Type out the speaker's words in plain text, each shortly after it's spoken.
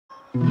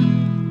We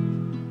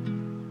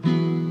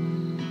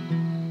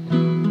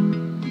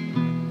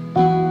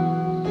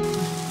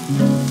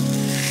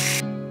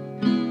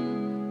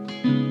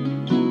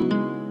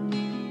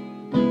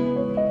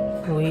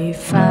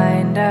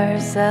find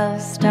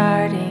ourselves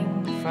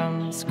starting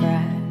from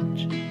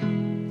scratch,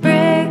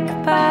 brick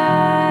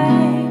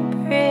by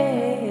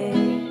brick.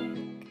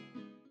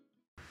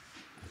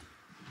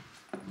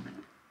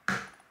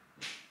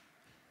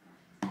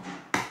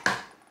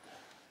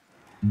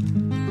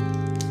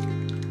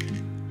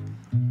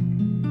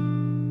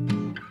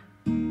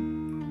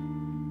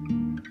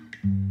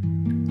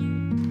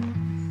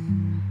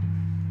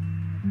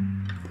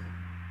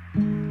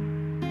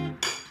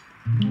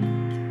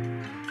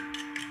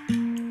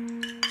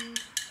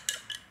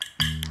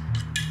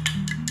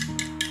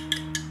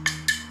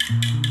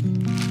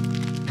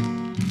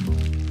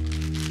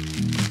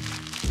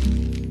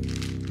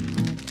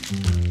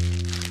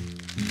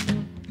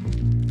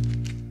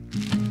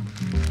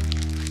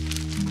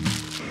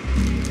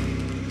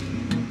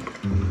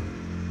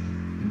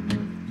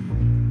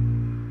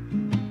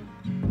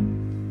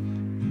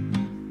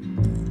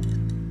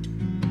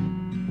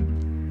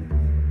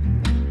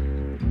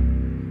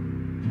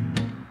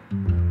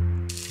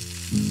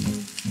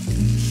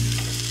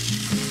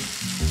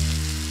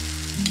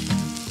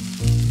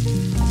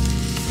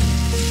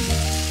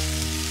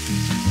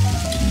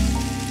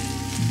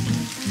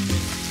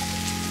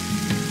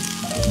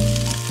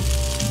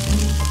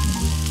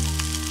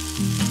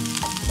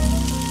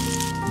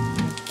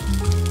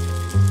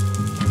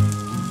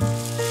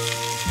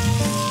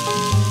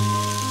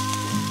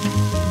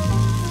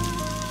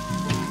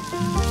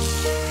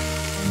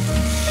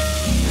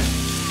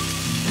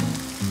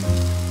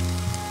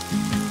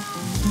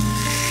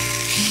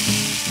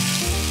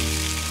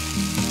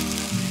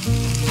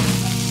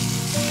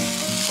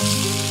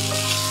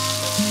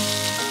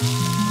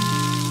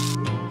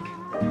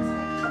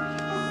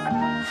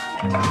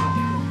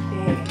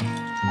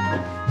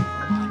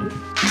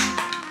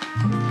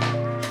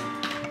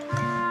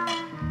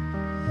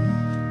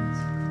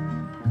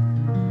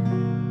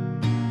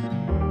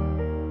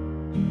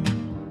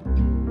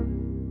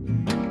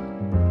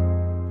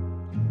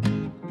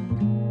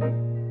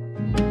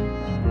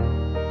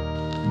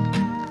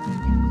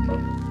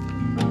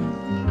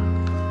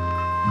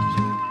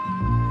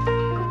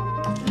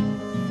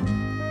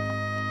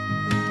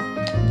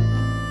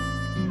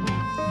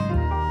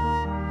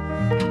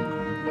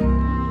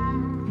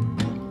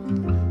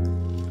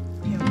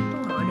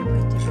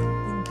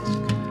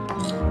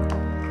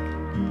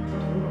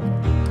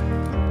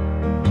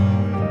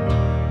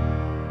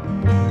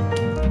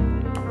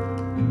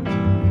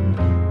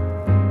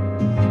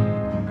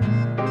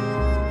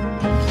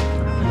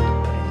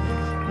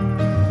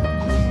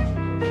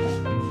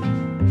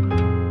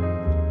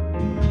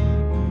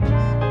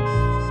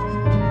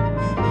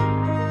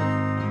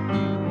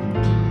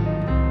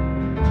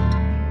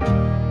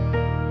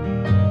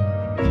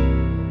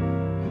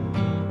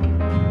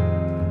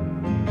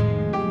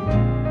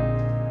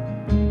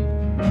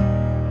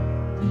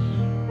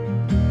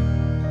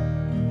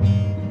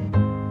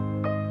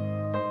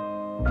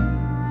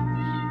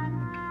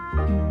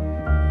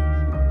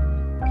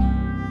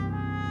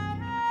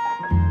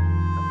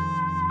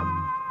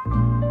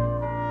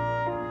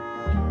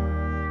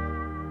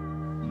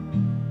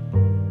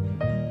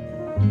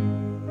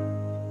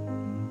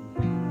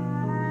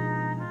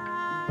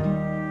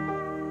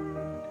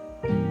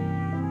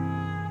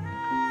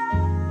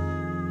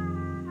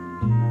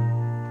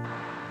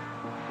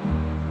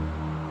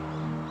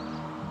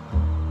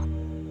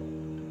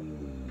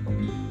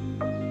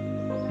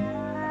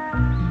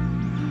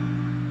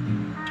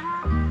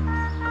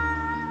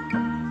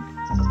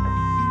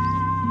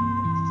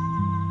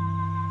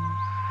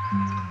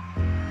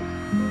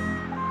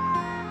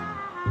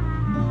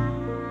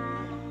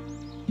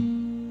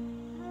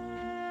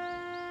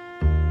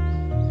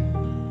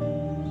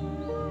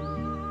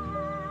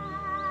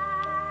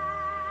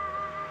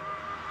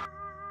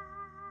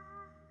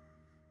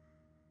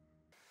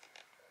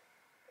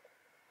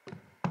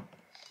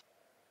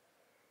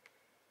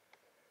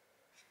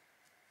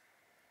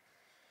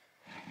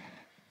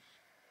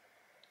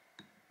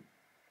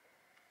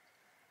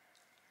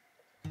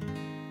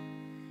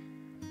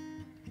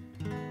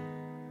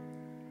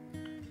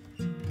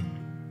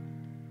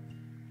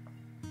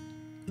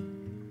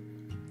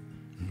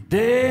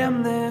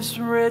 Damn this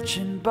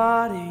wretched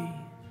body,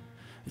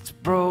 it's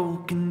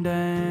broken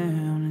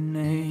down and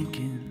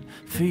aching,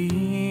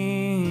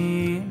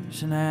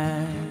 fears, and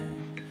I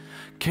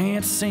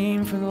can't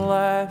seem for the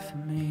life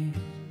of me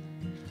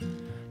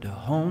to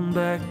hold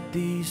back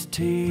these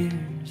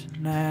tears.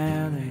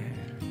 Now they're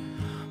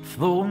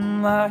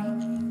flowing like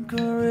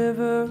a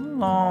river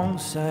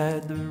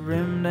alongside the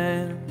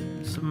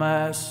remnants of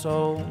my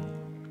soul.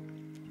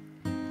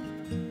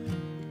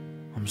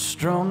 I'm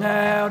strung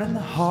out in the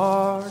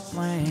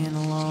heartland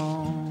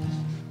alone.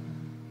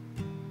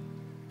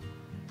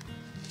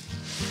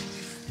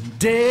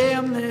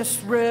 Damn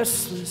this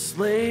restless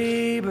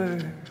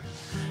labor,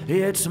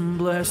 it's a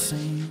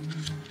blessing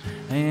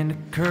and a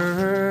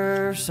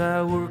curse.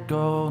 I work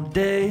all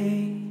day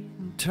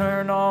and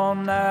turn all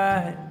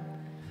night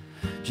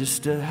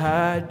just to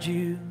hide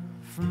you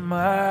from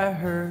my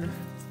hurt.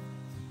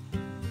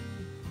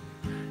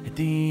 At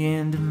the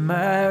end of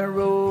my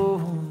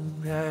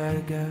road,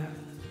 I got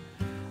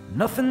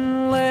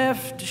nothing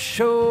left to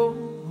show.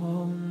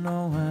 Oh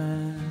no,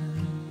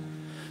 I'm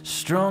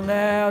strung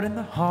out in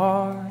the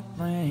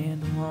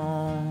heartland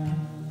alone.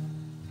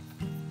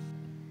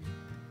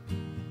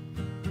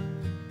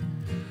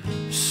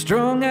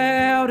 Strung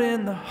out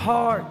in the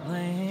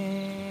heartland.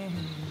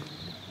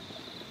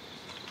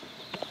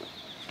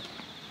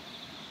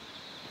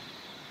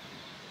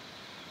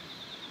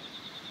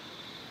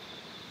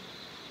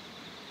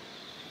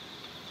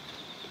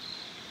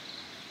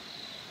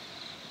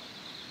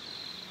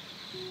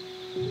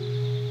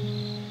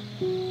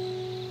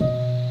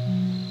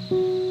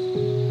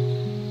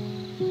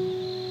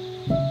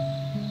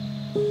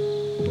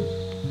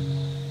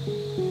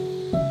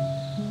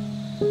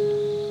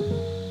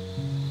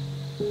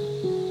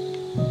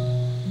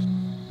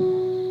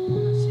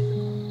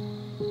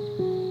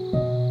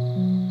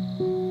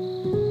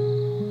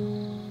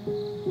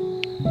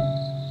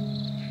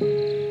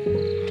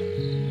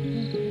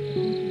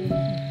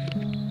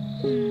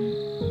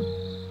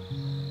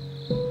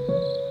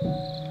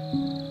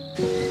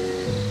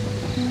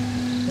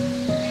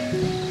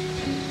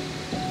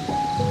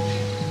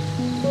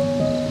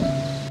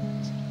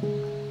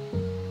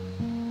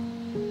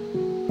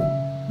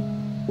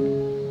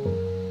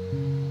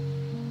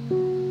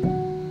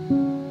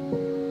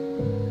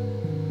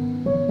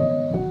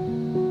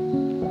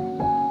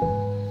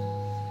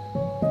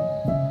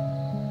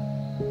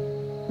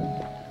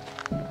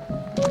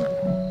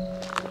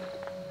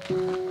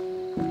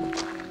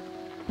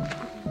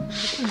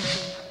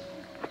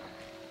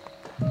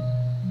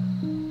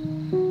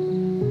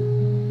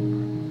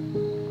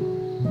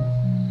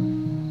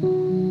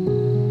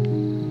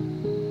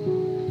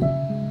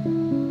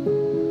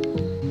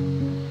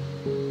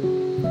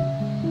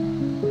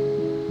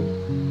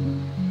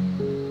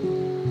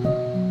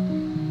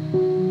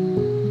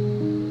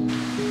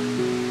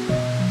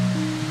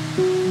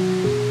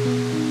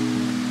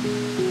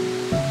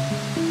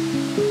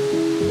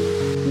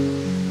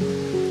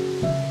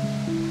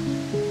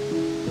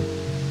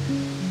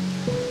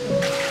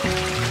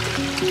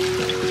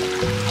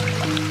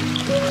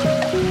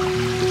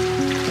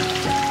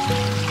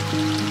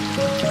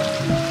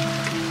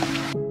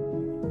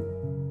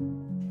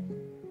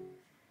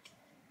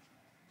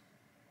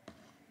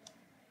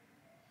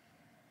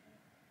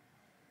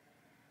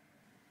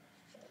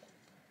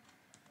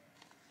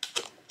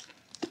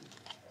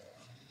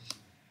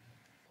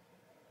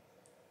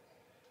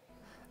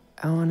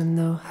 I wanna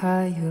know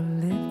how your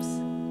lips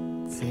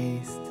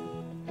taste,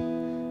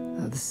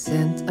 how the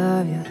scent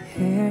of your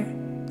hair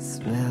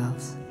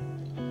smells.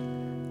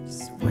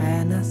 Just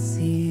when I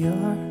see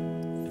your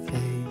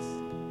face,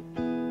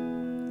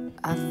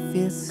 I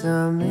feel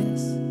so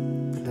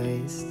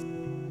misplaced.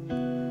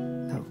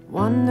 I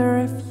wonder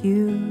if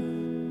you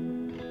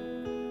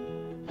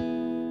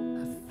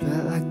have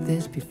felt like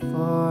this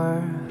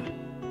before.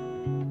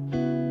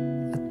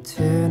 I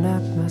turn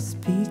up my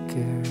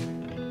speaker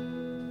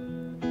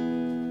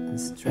and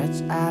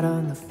stretch out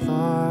on the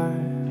floor,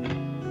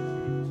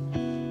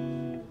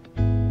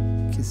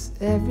 'cause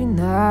every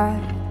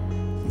night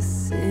you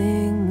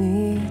sing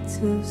me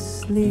to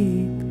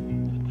sleep.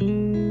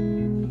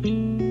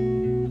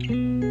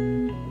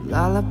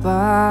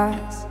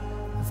 Lullabies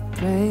of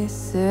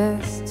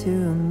places to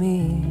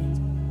meet.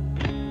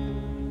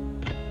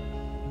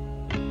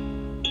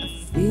 I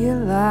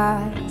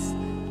realize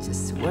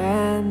just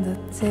when the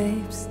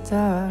tape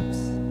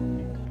stops,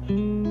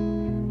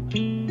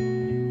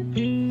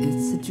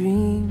 it's a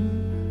dream,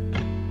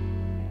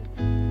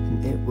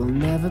 and it will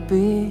never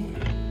be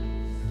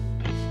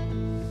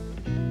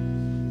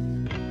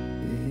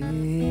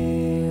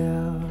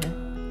real.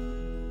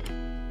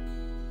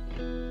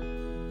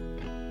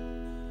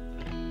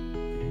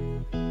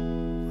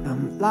 When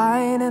I'm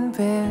lying in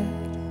bed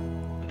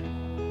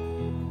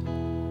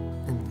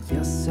and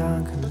your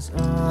song comes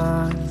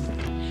on,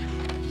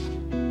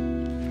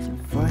 your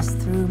voice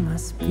through my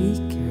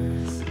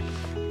speakers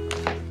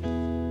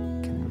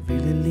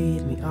really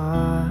lead me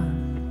on.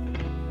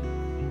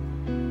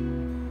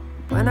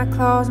 When I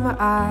close my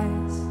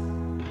eyes,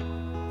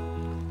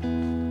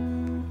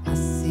 I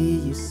see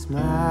you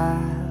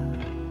smile,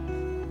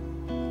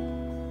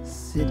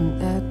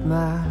 sitting at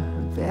my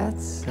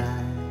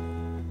bedside.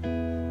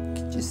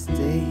 Could you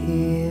stay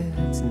here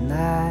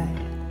tonight?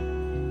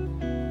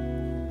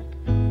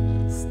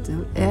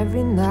 Still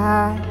every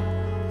night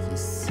you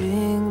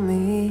sing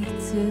me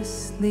to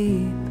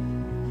sleep.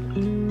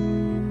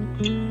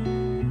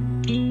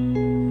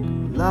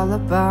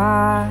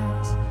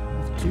 Lullabies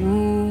of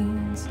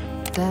dreams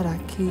that I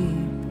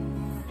keep.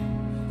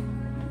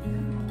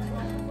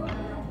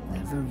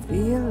 Never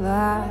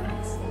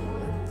realized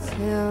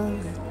until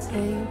the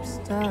tape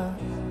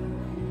stopped,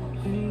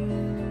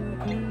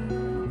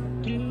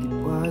 it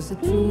was a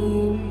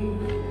dream,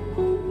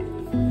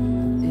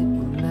 and it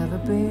will never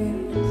be.